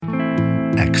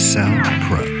Excel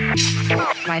Pro.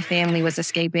 My family was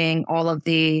escaping all of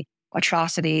the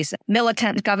atrocities,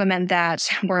 militant government that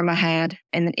Burma had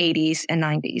in the 80s and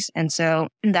 90s. And so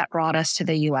that brought us to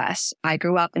the U.S. I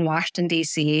grew up in Washington,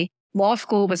 D.C. Law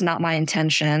school was not my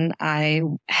intention. I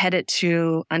headed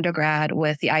to undergrad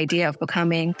with the idea of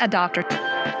becoming a doctor.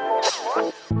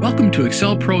 Welcome to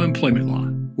Excel Pro Employment Law,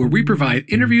 where we provide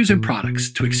interviews and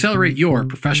products to accelerate your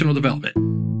professional development.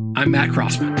 I'm Matt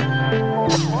Crossman.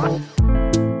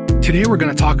 Today we're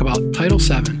going to talk about Title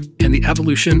VII and the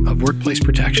evolution of workplace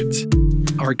protections.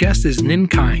 Our guest is Ninh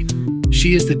Kine.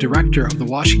 She is the director of the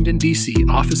Washington, D.C.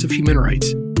 Office of Human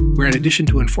Rights, where in addition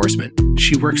to enforcement,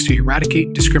 she works to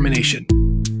eradicate discrimination.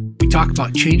 We talk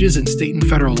about changes in state and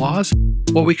federal laws,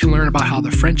 what we can learn about how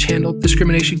the French handled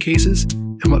discrimination cases,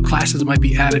 and what classes might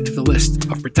be added to the list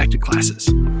of protected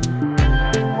classes.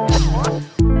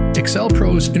 Excel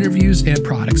Pro's interviews and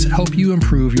products help you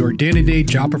improve your day-to-day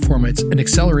job performance and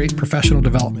accelerate professional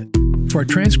development. For a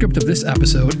transcript of this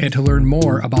episode and to learn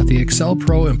more about the Excel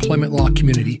Pro employment law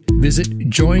community, visit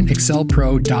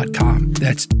joinexcelpro.com.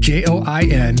 That's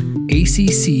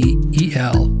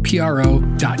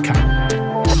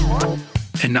joinaccelpro.com.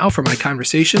 And now for my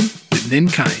conversation with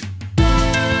Ninh Kine.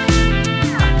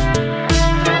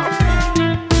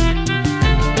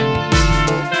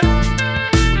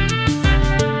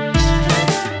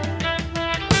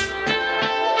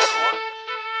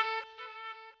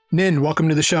 Ninh, welcome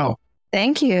to the show.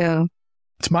 Thank you.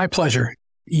 It's my pleasure.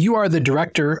 You are the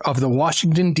director of the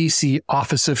Washington, D.C.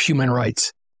 Office of Human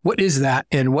Rights. What is that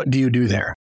and what do you do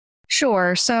there?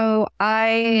 Sure. So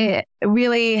I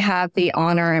really have the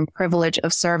honor and privilege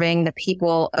of serving the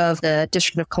people of the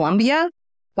District of Columbia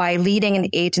by leading an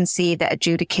agency that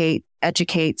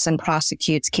educates, and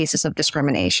prosecutes cases of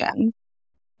discrimination.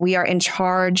 We are in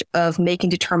charge of making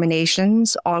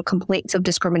determinations on complaints of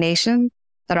discrimination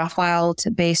that are filed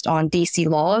based on DC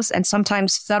laws and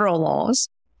sometimes federal laws,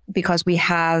 because we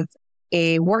have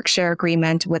a work share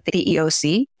agreement with the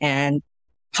EEOC and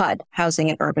HUD, Housing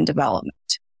and Urban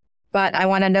Development. But I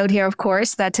want to note here, of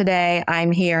course, that today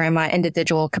I'm here in my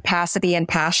individual capacity and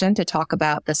passion to talk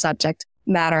about the subject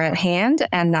matter at hand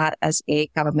and not as a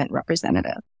government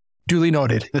representative. Duly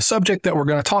noted. The subject that we're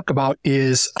going to talk about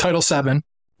is Title VII,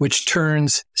 which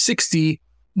turns 60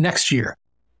 next year.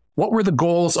 What were the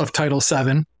goals of Title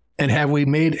VII, and have we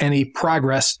made any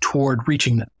progress toward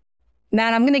reaching them?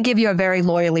 Matt, I'm going to give you a very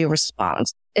lawyerly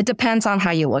response. It depends on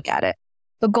how you look at it.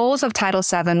 The goals of Title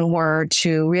VII were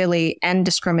to really end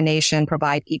discrimination,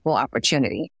 provide equal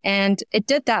opportunity. And it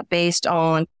did that based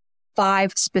on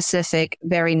 5 specific,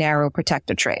 very narrow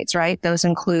protected traits, right? Those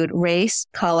include race,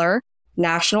 color,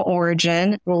 national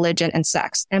origin, religion, and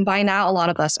sex. And by now, a lot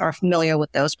of us are familiar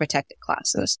with those protected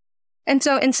classes. And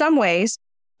so in some ways,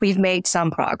 we've made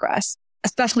some progress,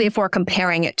 especially if we're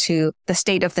comparing it to the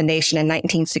state of the nation in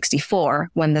 1964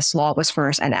 when this law was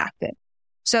first enacted.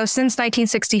 So since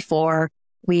 1964,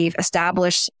 we've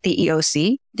established the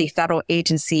EEOC, the federal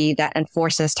agency that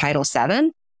enforces Title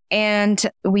VII, and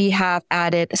we have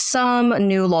added some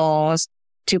new laws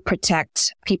to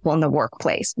protect people in the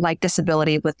workplace, like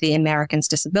disability with the Americans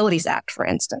with Disabilities Act, for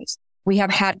instance. We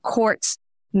have had courts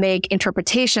make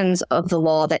interpretations of the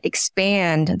law that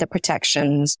expand the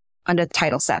protections under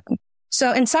Title VII.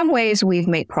 So in some ways, we've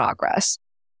made progress.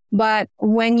 But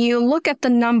when you look at the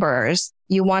numbers,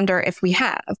 you wonder if we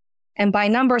have. And by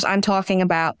numbers, I'm talking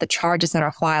about the charges that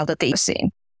are filed at the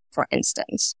EEOC, for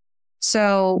instance.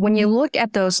 So when you look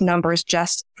at those numbers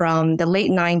just from the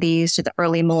late 90s to the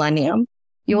early millennium,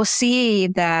 you'll see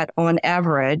that on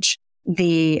average,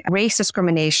 the race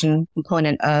discrimination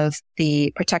component of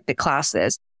the protected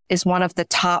classes is one of the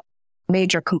top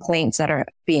major complaints that are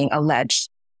being alleged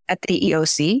at the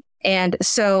EEOC. And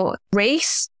so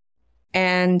race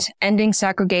and ending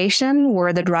segregation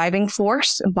were the driving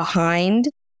force behind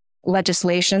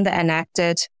legislation that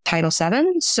enacted Title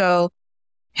VII. So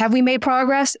have we made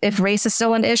progress? If race is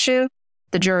still an issue,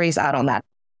 the jury's out on that.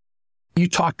 You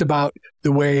talked about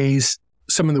the ways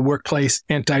some of the workplace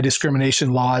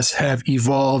anti-discrimination laws have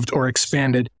evolved or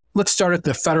expanded. Let's start at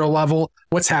the federal level.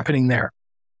 What's happening there?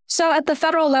 So at the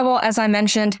federal level, as I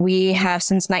mentioned, we have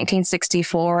since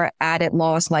 1964 added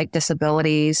laws like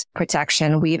disabilities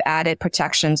protection. We've added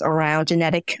protections around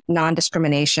genetic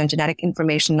non-discrimination, Genetic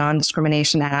Information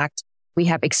Non-Discrimination Act. We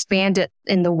have expanded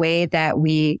in the way that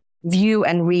we view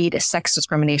and read sex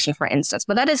discrimination, for instance.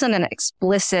 But that isn't an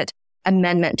explicit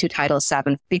amendment to Title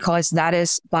VII because that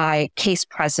is by case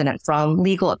precedent from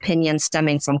legal opinion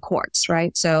stemming from courts,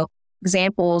 right? So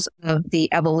examples of the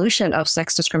evolution of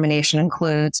sex discrimination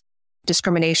includes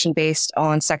discrimination based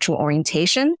on sexual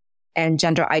orientation, and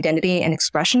gender identity and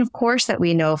expression, of course, that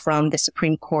we know from the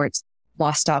Supreme Court's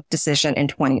Bostock decision in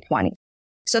 2020.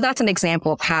 So that's an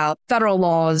example of how federal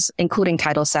laws, including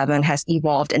Title VII, has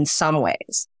evolved in some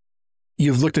ways.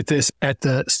 You've looked at this at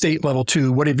the state level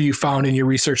too. What have you found in your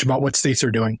research about what states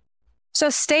are doing? So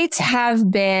states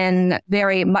have been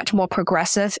very much more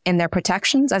progressive in their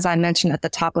protections. As I mentioned at the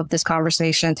top of this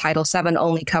conversation, Title VII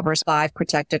only covers 5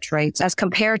 protected traits, as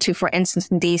compared to, for instance,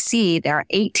 in DC, there are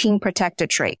 18 protected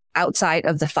traits outside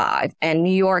of the 5, and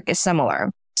New York is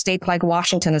similar. States like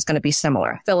Washington is going to be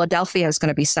similar. Philadelphia is going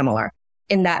to be similar,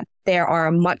 in that there are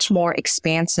a much more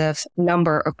expansive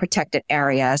number of protected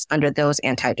areas under those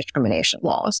anti-discrimination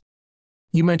laws.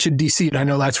 You mentioned DC, and I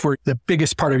know that's where the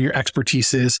biggest part of your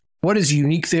expertise is. What is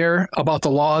unique there about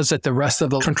the laws that the rest of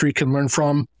the country can learn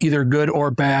from, either good or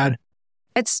bad?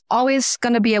 It's always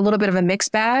going to be a little bit of a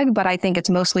mixed bag, but I think it's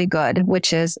mostly good,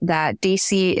 which is that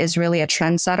DC is really a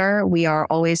trendsetter. We are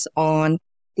always on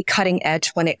the cutting edge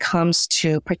when it comes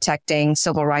to protecting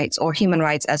civil rights, or human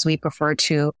rights as we prefer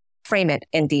to frame it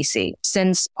in DC.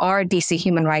 Since our DC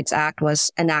Human Rights Act was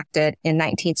enacted in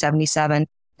 1977,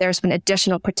 there's been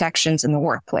additional protections in the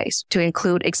workplace, to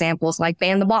include examples like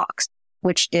ban the box,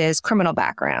 which is criminal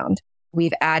background.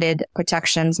 We've added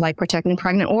protections like protecting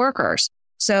pregnant workers.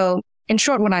 So in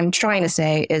short, what I'm trying to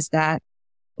say is that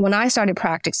when I started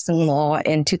practicing law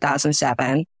in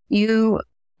 2007, you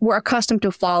were accustomed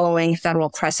to following federal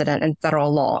precedent and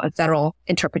federal law and federal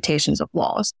interpretations of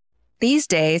laws. These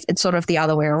days, it's sort of the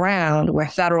other way around, where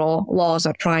federal laws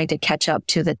are trying to catch up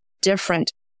to the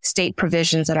different state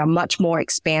provisions that are much more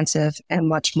expansive and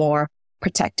much more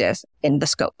protective in the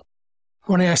scope.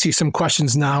 I want to ask you some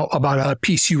questions now about a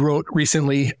piece you wrote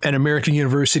recently in American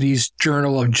University's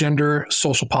Journal of Gender,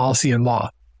 Social Policy, and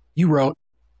Law. You wrote,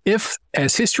 "If,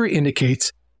 as history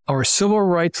indicates, our civil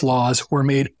rights laws were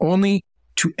made only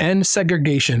to end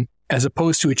segregation as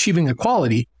opposed to achieving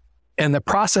equality, and the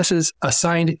processes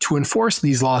assigned to enforce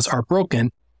these laws are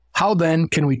broken, how then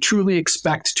can we truly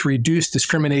expect to reduce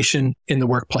discrimination in the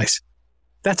workplace?"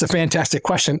 That's a fantastic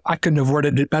question. I couldn't have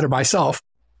worded it better myself.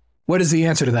 What is the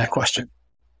answer to that question?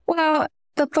 Well,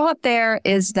 the thought there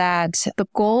is that the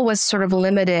goal was sort of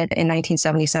limited in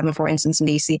 1977, for instance, in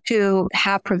DC, to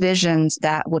have provisions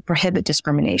that would prohibit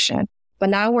discrimination. But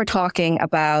now we're talking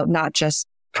about not just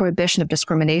prohibition of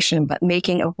discrimination, but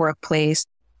making a workplace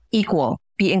equal,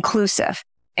 be inclusive.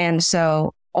 And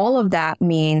so all of that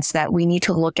means that we need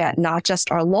to look at not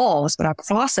just our laws, but our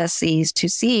processes to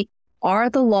see, are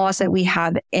the laws that we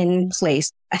have in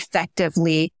place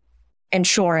effectively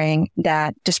ensuring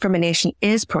that discrimination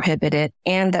is prohibited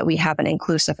and that we have an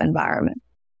inclusive environment.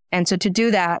 And so to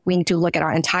do that, we need to look at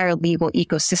our entire legal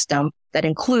ecosystem that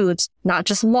includes not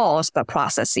just laws, but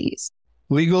processes.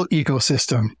 Legal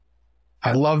ecosystem.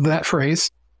 I love that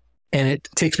phrase. And it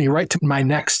takes me right to my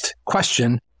next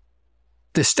question.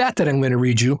 The stat that I'm going to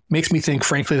read you makes me think,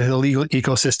 frankly, that the legal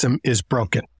ecosystem is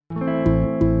broken.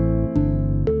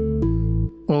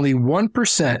 Only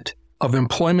 1% of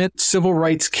employment civil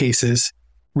rights cases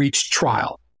reach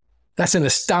trial. That's an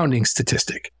astounding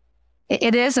statistic.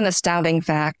 It is an astounding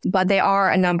fact, but there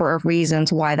are a number of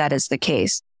reasons why that is the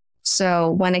case. So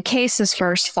when a case is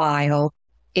first filed,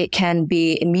 it can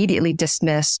be immediately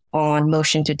dismissed on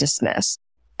motion to dismiss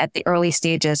at the early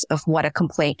stages of what a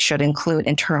complaint should include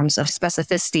in terms of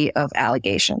specificity of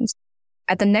allegations.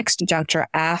 At the next juncture,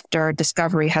 after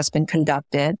discovery has been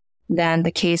conducted, then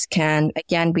the case can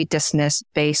again be dismissed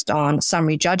based on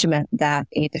summary judgment that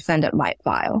a defendant might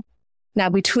file. Now,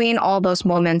 between all those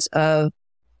moments of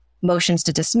motions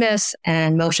to dismiss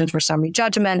and motions for summary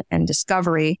judgment and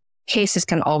discovery, cases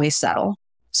can always settle.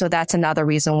 So that's another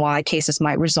reason why cases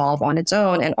might resolve on its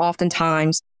own. And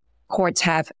oftentimes, courts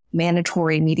have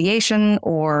mandatory mediation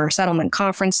or settlement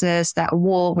conferences that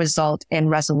will result in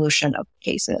resolution of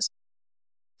cases.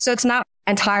 So it's not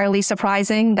entirely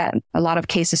surprising that a lot of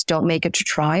cases don't make it to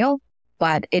trial,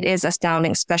 but it is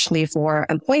astounding, especially for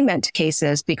employment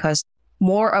cases, because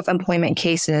more of employment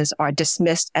cases are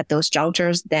dismissed at those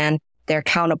junctures than their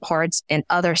counterparts in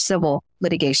other civil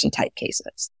litigation type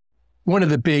cases. One of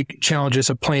the big challenges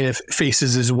a plaintiff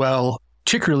faces as well,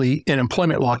 particularly in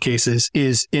employment law cases,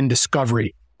 is in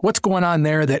discovery. What's going on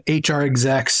there that HR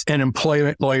execs and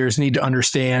employment lawyers need to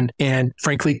understand, and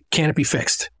frankly, can it be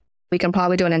fixed? We can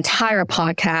probably do an entire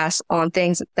podcast on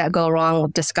things that go wrong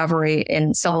with discovery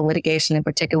in civil litigation, and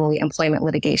particularly employment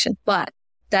litigation. But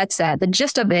that said, the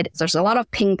gist of it is there's a lot of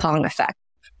ping pong effect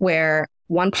where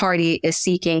one party is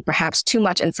seeking perhaps too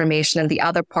much information and the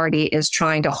other party is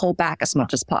trying to hold back as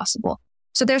much as possible.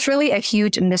 So there's really a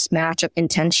huge mismatch of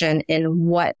intention in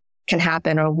what can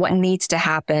happen or what needs to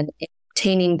happen in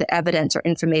obtaining the evidence or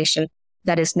information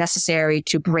that is necessary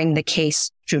to bring the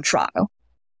case to trial.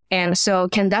 And so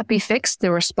can that be fixed?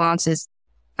 The response is,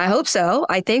 I hope so.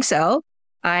 I think so.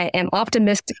 I am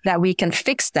optimistic that we can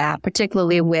fix that,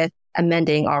 particularly with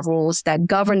amending our rules that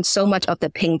govern so much of the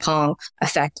ping pong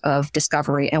effect of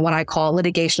discovery and what I call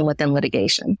litigation within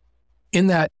litigation. In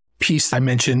that piece I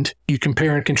mentioned, you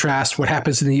compare and contrast what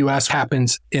happens in the U.S.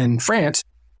 happens in France,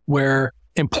 where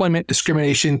employment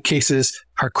discrimination cases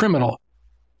are criminal.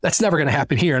 That's never going to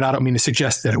happen here, and I don't mean to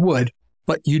suggest that it would,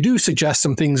 but you do suggest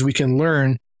some things we can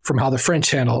learn from how the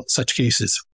French handle such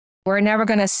cases. We're never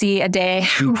going to see a day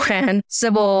when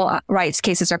civil rights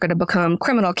cases are going to become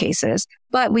criminal cases,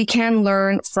 but we can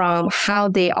learn from how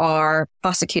they are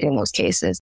prosecuting those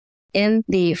cases. In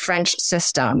the French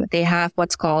system, they have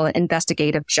what's called an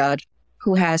investigative judge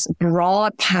who has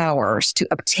broad powers to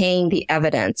obtain the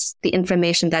evidence, the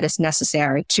information that is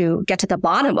necessary to get to the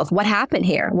bottom of what happened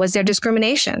here. Was there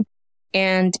discrimination?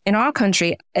 And in our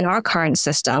country, in our current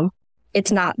system,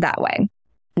 it's not that way.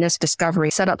 And this discovery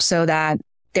set up so that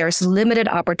there's limited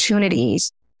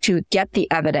opportunities to get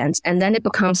the evidence. And then it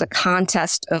becomes a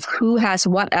contest of who has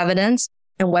what evidence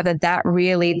and whether that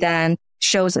really then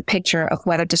shows a picture of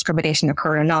whether discrimination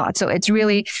occurred or not. So it's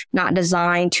really not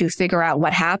designed to figure out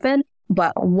what happened,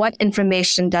 but what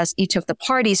information does each of the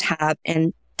parties have,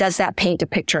 and does that paint a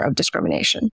picture of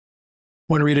discrimination? I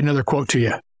want to read another quote to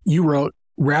you. You wrote,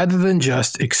 rather than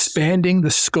just expanding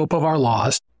the scope of our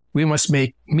laws, we must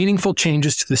make meaningful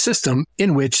changes to the system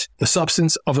in which the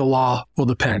substance of the law will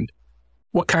depend.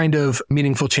 What kind of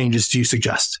meaningful changes do you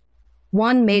suggest?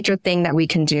 One major thing that we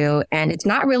can do, and it's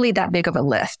not really that big of a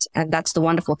lift, and that's the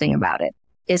wonderful thing about it,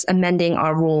 is amending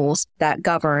our rules that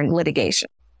govern litigation.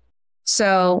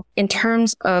 So in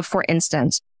terms of, for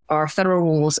instance, our federal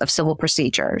rules of civil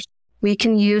procedures, we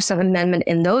can use some amendment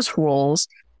in those rules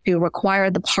to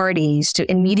require the parties to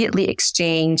immediately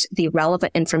exchange the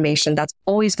relevant information that's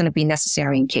always going to be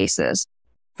necessary in cases.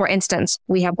 For instance,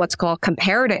 we have what's called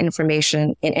comparator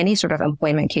information in any sort of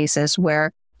employment cases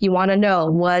where you want to know,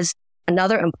 was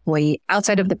another employee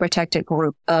outside of the protected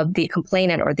group of the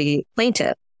complainant or the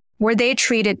plaintiff, were they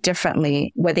treated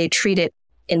differently? Were they treated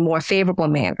in more favorable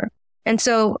manner? And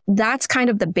so that's kind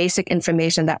of the basic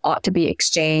information that ought to be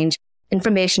exchanged,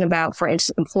 information about, for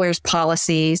instance, employers'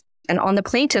 policies, and on the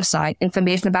plaintiff side,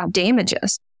 information about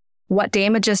damages. What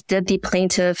damages did the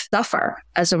plaintiff suffer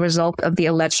as a result of the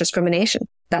alleged discrimination?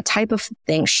 That type of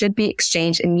thing should be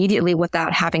exchanged immediately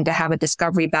without having to have a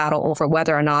discovery battle over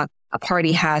whether or not a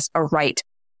party has a right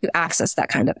to access that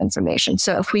kind of information.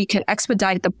 So if we can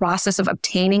expedite the process of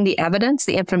obtaining the evidence,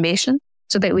 the information,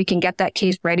 so that we can get that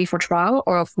case ready for trial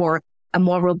or for a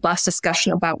more robust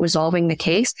discussion about resolving the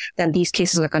case, then these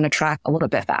cases are going to track a little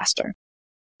bit faster.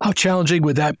 How challenging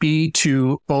would that be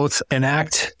to both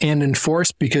enact and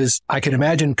enforce? Because I can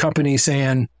imagine companies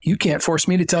saying, you can't force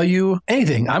me to tell you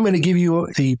anything. I'm going to give you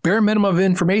the bare minimum of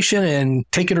information and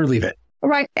take it or leave it.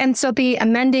 Right. And so the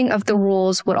amending of the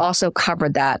rules would also cover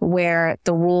that, where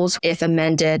the rules, if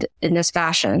amended in this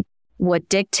fashion, would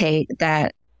dictate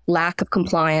that lack of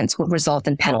compliance would result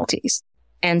in penalties.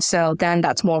 And so then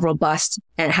that's more robust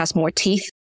and has more teeth.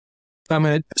 I'm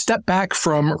going to step back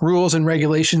from rules and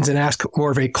regulations and ask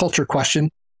more of a culture question,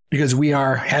 because we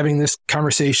are having this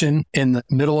conversation in the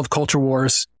middle of culture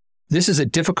wars. This is a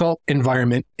difficult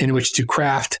environment in which to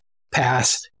craft,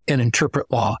 pass, and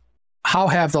interpret law. How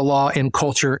have the law and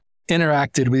culture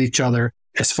interacted with each other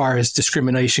as far as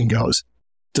discrimination goes?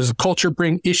 Does the culture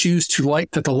bring issues to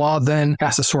light that the law then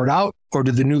has to sort out, or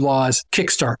do the new laws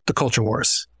kickstart the culture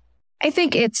wars? I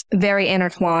think it's very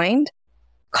intertwined.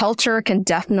 Culture can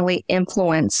definitely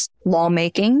influence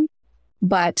lawmaking,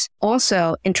 but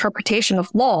also interpretation of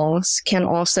laws can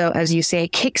also, as you say,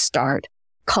 kickstart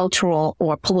cultural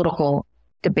or political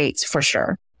debates for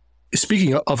sure.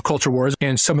 Speaking of culture wars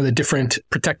and some of the different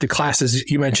protected classes,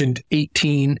 you mentioned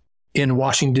 18 in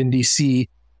Washington, D.C.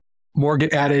 More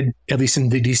get added, at least in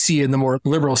the D.C. and the more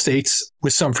liberal states,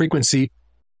 with some frequency.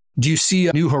 Do you see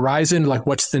a new horizon? Like,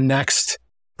 what's the next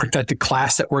protected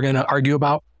class that we're going to argue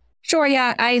about? Sure.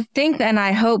 Yeah. I think and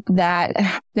I hope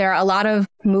that there are a lot of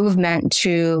movement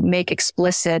to make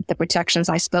explicit the protections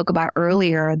I spoke about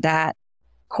earlier that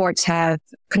courts have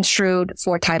construed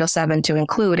for Title VII to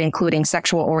include, including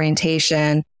sexual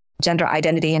orientation, gender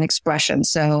identity, and expression.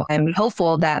 So I'm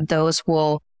hopeful that those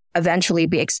will eventually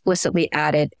be explicitly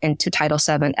added into Title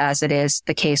VII, as it is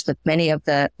the case with many of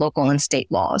the local and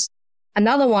state laws.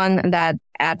 Another one that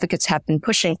advocates have been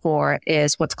pushing for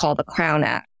is what's called the Crown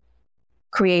Act,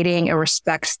 creating a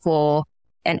respectful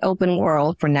and open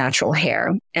world for natural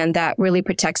hair. And that really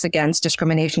protects against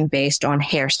discrimination based on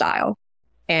hairstyle.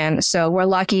 And so we're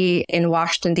lucky in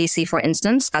Washington, D.C., for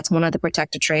instance, that's one of the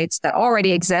protected traits that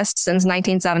already exists since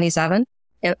 1977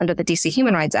 under the D.C.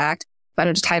 Human Rights Act. But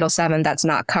under Title VII, that's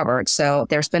not covered. So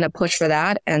there's been a push for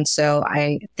that. And so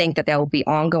I think that there will be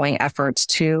ongoing efforts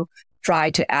to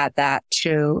try to add that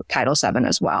to Title VII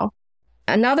as well.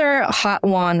 Another hot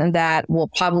one that will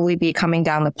probably be coming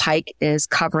down the pike is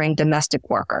covering domestic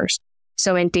workers.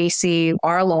 So in DC,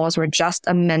 our laws were just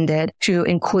amended to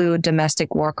include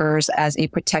domestic workers as a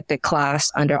protected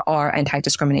class under our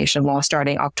anti-discrimination law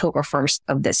starting October 1st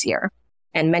of this year.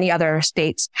 And many other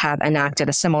states have enacted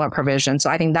a similar provision.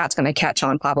 So I think that's going to catch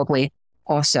on probably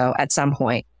also at some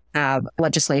point, have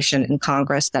legislation in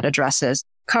Congress that addresses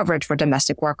coverage for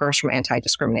domestic workers from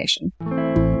anti-discrimination.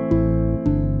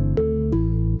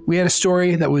 We had a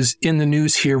story that was in the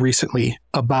news here recently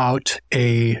about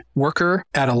a worker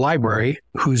at a library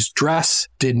whose dress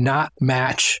did not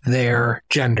match their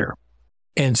gender.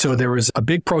 And so there was a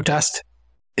big protest.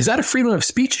 Is that a freedom of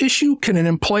speech issue? Can an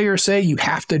employer say you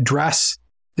have to dress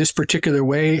this particular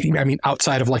way? I mean,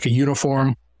 outside of like a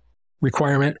uniform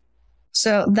requirement?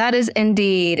 So that is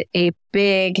indeed a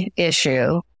big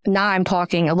issue. Now I'm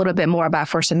talking a little bit more about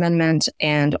First Amendment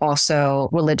and also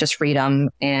religious freedom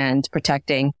and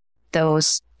protecting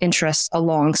those interests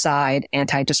alongside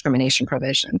anti-discrimination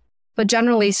provision. But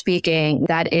generally speaking,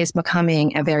 that is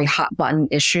becoming a very hot button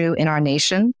issue in our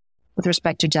nation with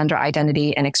respect to gender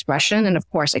identity and expression. And of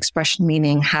course, expression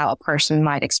meaning how a person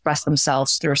might express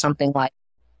themselves through something like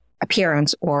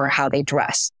appearance or how they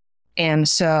dress. And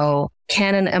so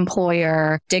can an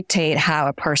employer dictate how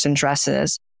a person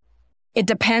dresses? It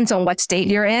depends on what state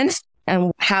you're in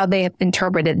and how they have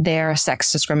interpreted their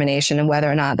sex discrimination and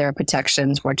whether or not there are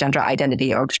protections for gender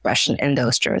identity or expression in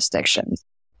those jurisdictions.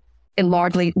 It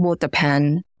largely will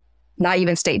depend, not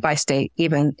even state by state,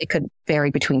 even it could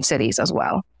vary between cities as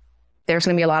well. There's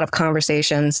going to be a lot of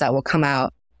conversations that will come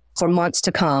out for months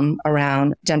to come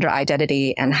around gender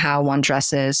identity and how one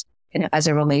dresses, as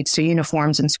it relates to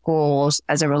uniforms in schools,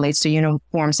 as it relates to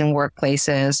uniforms in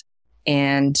workplaces,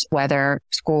 and whether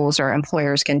schools or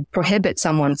employers can prohibit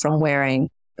someone from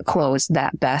wearing the clothes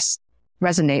that best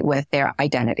resonate with their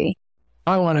identity.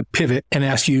 I want to pivot and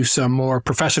ask you some more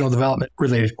professional development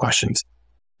related questions.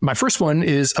 My first one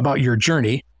is about your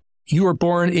journey. You were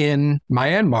born in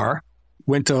Myanmar,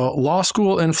 went to law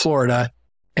school in Florida,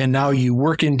 and now you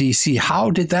work in DC. How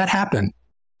did that happen?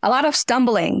 A lot of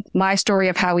stumbling. My story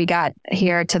of how we got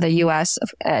here to the U.S.,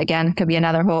 again, could be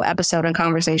another whole episode and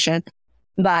conversation.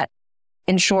 But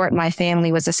in short, my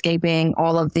family was escaping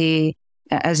all of the,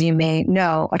 as you may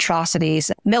know,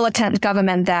 atrocities, militant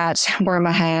government that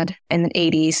Burma had in the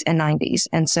 80s and 90s.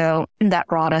 And so that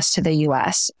brought us to the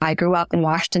U.S. I grew up in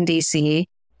Washington, D.C.,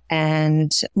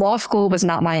 and law school was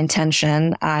not my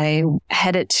intention. I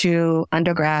headed to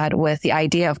undergrad with the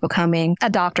idea of becoming a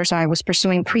doctor. So I was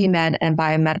pursuing pre-med and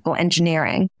biomedical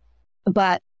engineering.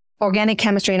 But organic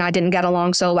chemistry and I didn't get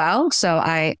along so well. So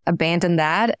I abandoned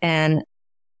that. And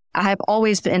I have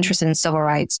always been interested in civil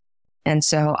rights. And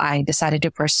so I decided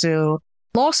to pursue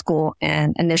law school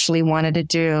and initially wanted to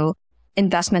do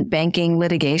investment banking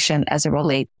litigation as it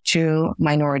relates to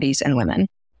minorities and women.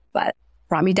 But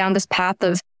brought me down this path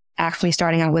of actually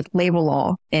starting out with labor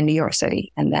law in New York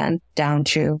City and then down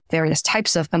to various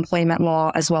types of employment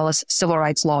law as well as civil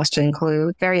rights laws to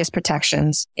include various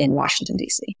protections in Washington,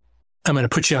 D.C. I'm going to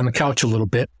put you on the couch a little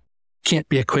bit. Can't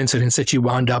be a coincidence that you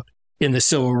wound up in the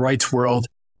civil rights world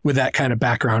with that kind of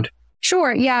background.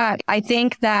 Sure. Yeah. I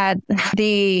think that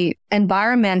the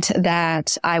environment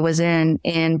that I was in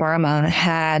Burma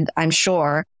had, I'm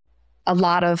sure, a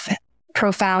lot of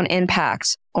profound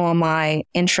impact on my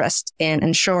interest in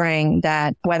ensuring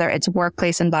that whether it's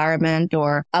workplace environment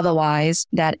or otherwise,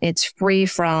 that it's free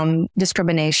from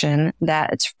discrimination,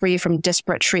 that it's free from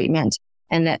disparate treatment,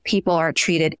 and that people are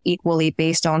treated equally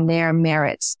based on their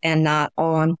merits and not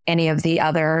on any of the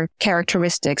other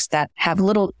characteristics that have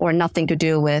little or nothing to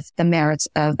do with the merits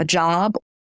of a job.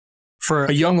 For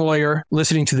a young lawyer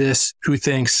listening to this who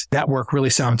thinks that work really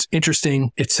sounds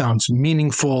interesting, it sounds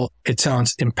meaningful, it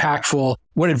sounds impactful,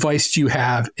 what advice do you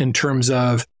have in terms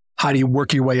of how do you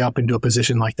work your way up into a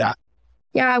position like that?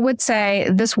 Yeah, I would say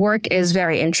this work is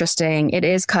very interesting. It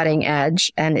is cutting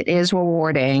edge and it is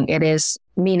rewarding. It is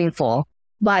meaningful,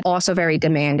 but also very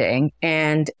demanding.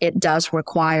 And it does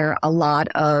require a lot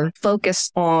of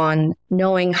focus on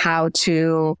knowing how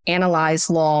to analyze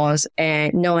laws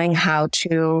and knowing how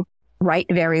to write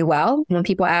very well. When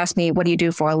people ask me, what do you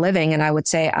do for a living? And I would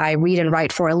say, I read and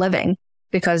write for a living,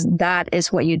 because that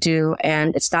is what you do.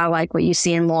 And it's not like what you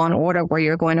see in Law and Order, where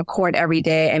you're going to court every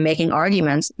day and making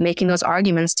arguments. Making those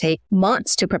arguments take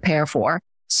months to prepare for.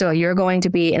 So you're going to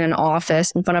be in an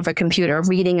office in front of a computer,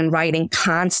 reading and writing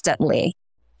constantly,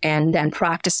 and then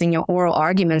practicing your oral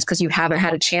arguments because you haven't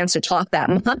had a chance to talk that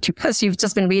much because you've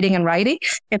just been reading and writing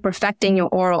and perfecting your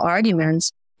oral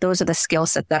arguments. Those are the skill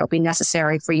set that'll be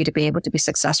necessary for you to be able to be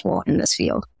successful in this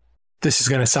field. This is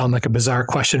going to sound like a bizarre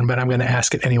question, but I'm going to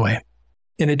ask it anyway.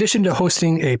 In addition to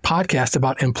hosting a podcast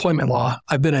about employment law,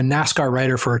 I've been a NASCAR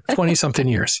writer for 20-something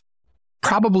years.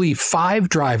 Probably 5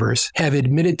 drivers have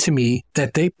admitted to me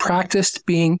that they practiced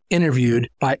being interviewed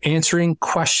by answering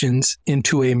questions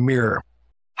into a mirror.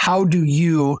 How do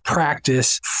you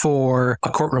practice for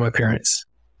a courtroom appearance?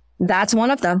 That's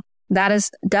one of them. That is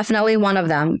definitely one of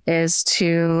them, is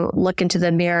to look into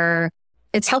the mirror.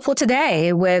 It's helpful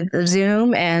today with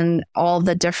Zoom and all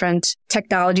the different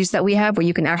technologies that we have where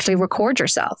you can actually record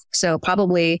yourself. So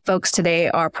probably folks today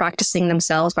are practicing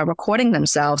themselves by recording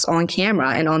themselves on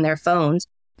camera and on their phones.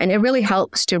 And it really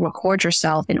helps to record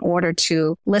yourself in order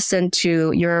to listen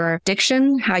to your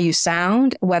diction, how you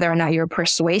sound, whether or not you're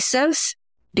persuasive.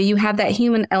 Do you have that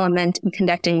human element in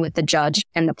connecting with the judge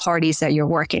and the parties that you're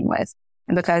working with?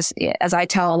 And because, as I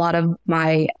tell a lot of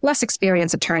my less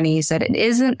experienced attorneys, that it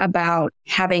isn't about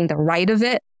having the right of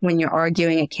it when you're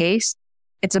arguing a case.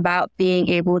 It's about being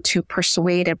able to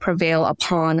persuade and prevail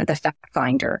upon the fact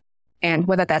finder, and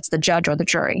whether that's the judge or the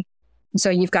jury. So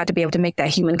you've got to be able to make that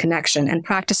human connection, and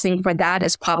practicing for that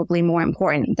is probably more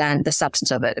important than the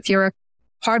substance of it. If you're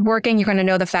hardworking, you're going to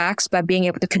know the facts, but being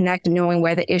able to connect and knowing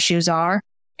where the issues are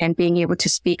and being able to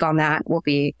speak on that will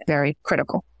be very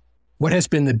critical. What has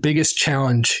been the biggest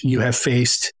challenge you have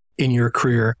faced in your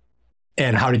career,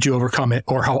 and how did you overcome it,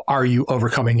 or how are you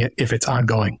overcoming it if it's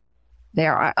ongoing?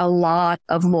 There are a lot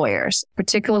of lawyers,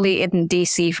 particularly in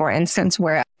DC, for instance,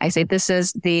 where I say this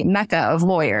is the mecca of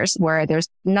lawyers, where there's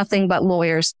nothing but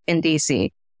lawyers in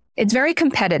DC. It's very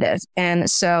competitive. And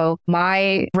so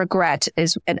my regret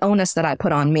is an onus that I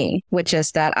put on me, which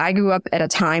is that I grew up at a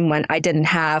time when I didn't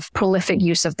have prolific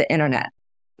use of the internet.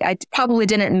 I probably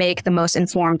didn't make the most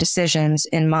informed decisions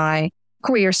in my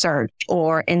career search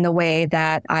or in the way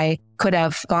that I could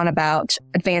have gone about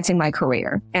advancing my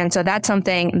career. And so that's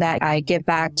something that I give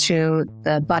back to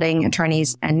the budding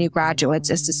attorneys and new graduates,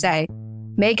 is to say,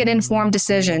 make an informed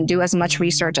decision, do as much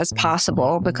research as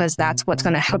possible, because that's what's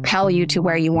going to propel you to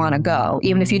where you want to go.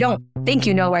 Even if you don't think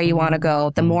you know where you want to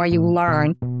go, the more you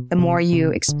learn, the more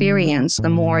you experience, the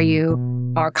more you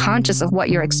are conscious of what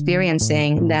you're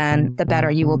experiencing, then the better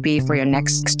you will be for your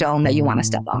next stone that you want to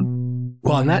step on.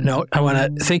 Well, on that note, I want to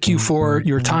thank you for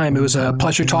your time. It was a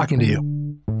pleasure talking to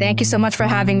you. Thank you so much for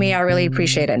having me. I really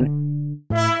appreciate it.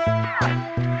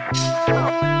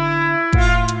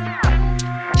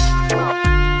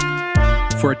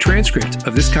 For a transcript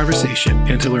of this conversation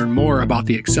and to learn more about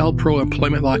the Excel Pro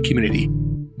employment law community,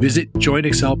 visit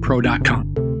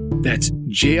joinexcelpro.com. That's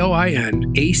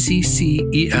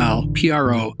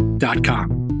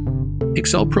joinAccellPro.com.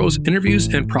 Excel Pro's interviews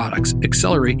and products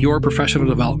accelerate your professional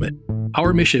development.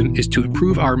 Our mission is to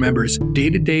improve our members'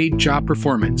 day-to-day job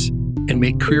performance and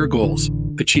make career goals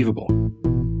achievable.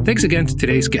 Thanks again to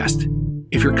today's guest.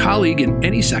 If your colleague in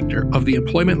any sector of the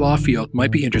employment law field might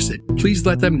be interested, please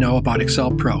let them know about Excel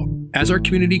Pro. As our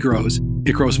community grows,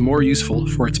 it grows more useful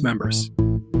for its members.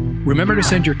 Remember to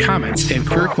send your comments and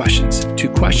career questions to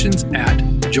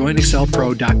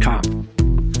questions@joinexcelpro.com.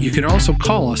 You can also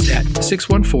call us at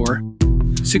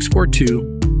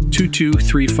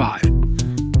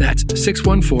 614-642-2235. That's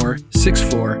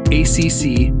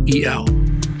 614-64-ACCEL.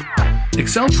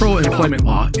 Excel Pro Employment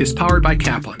Law is powered by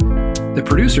Kaplan. The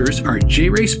producers are J.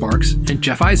 Ray Sparks and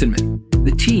Jeff Eisenman.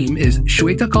 The team is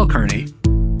Shweta Kulkarni,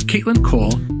 Caitlin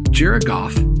Cole, Jared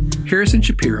Goff, Harrison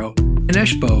Shapiro,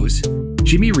 Anesh Bose,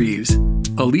 Jimmy Reeves,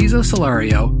 Aliza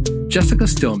Solario, Jessica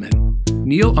Stillman,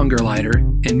 Neil Ungerleider,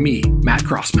 and me, Matt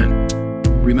Crossman.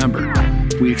 Remember,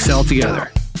 we excel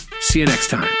together. See you next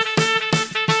time.